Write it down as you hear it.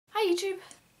YouTube?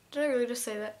 Did I really just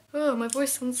say that? Oh, my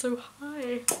voice sounds so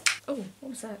high. Oh, what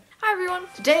was that? Hi everyone!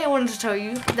 Today I wanted to tell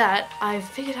you that I've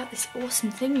figured out this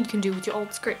awesome thing you can do with your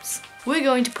old scripts. We're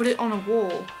going to put it on a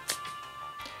wall.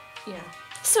 Yeah.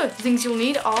 So, the things you'll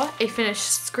need are a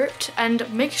finished script,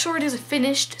 and make sure it is a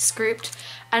finished script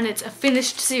and it's a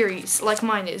finished series, like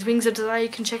mine is. Wings of Desire, you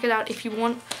can check it out if you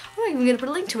want. I'm not even going to put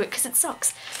a link to it because it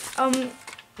sucks.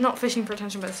 Not fishing for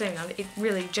attention by saying that, it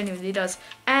really genuinely does.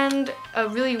 And a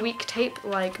really weak tape,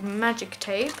 like magic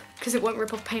tape, because it won't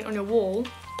rip off paint on your wall,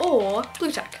 or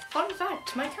blue tack. Fun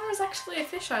fact, my camera's actually a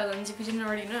fisheye lens if you didn't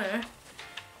already know.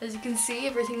 As you can see,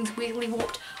 everything's weirdly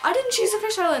warped. I didn't choose a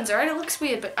fisheye lens, alright? It looks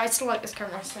weird, but I still like this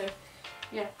camera, so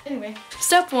yeah. Anyway.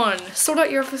 Step 1. Sort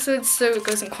out your episodes so it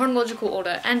goes in chronological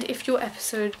order, and if your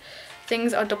episode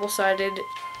things are double-sided,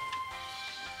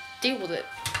 deal with it.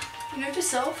 You know to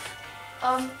self,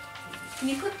 can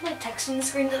you put like text on the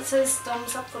screen that says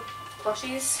thumbs up for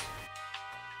plushies?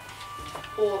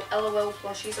 Or LOL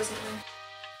plushies or something?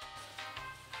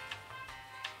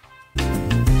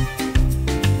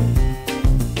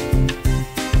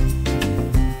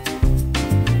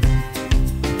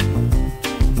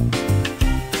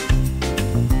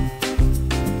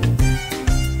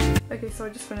 Okay, so I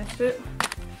just finished it.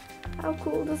 How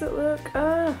cool does it look?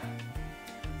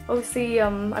 Obviously,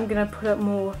 I'm gonna put up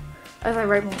more as I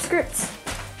write more scripts.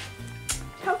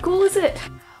 How cool is it? How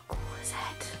cool is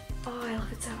it? Oh, I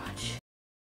love it so much.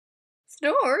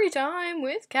 Story time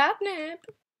with Catnip.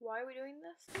 Why are we doing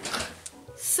this?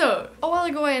 So, a while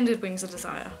ago I ended Wings of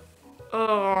Desire.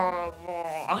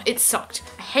 Oh, it sucked.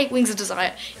 I hate Wings of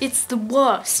Desire. It's the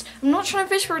worst. I'm not trying to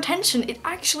fish for attention. It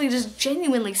actually just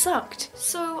genuinely sucked.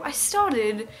 So I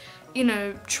started, you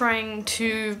know, trying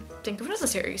to think of another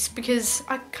series because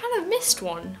I kind of missed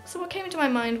one. So what came into my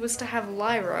mind was to have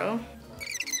Lyra.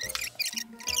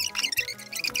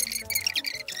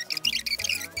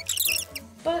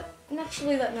 But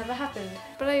naturally that never happened.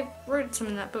 But I wrote some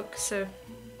in that book, so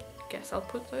I guess I'll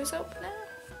put those up now.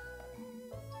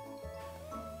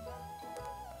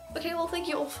 Okay, well thank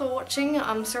you all for watching.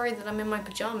 I'm sorry that I'm in my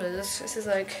pajamas. This is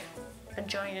like a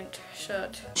giant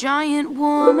shirt. Giant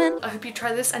woman! I hope you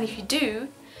try this, and if you do,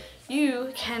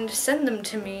 you can send them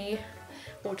to me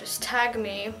or just tag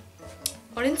me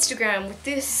on Instagram with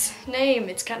this name.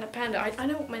 It's Catnip Panda. I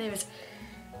know what my name is.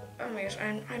 Oh my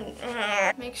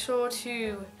gosh, make sure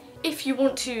to, if you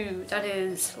want to, that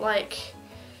is, like,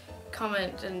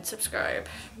 comment and subscribe,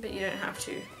 but you don't have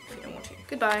to if you don't want to.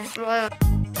 Goodbye.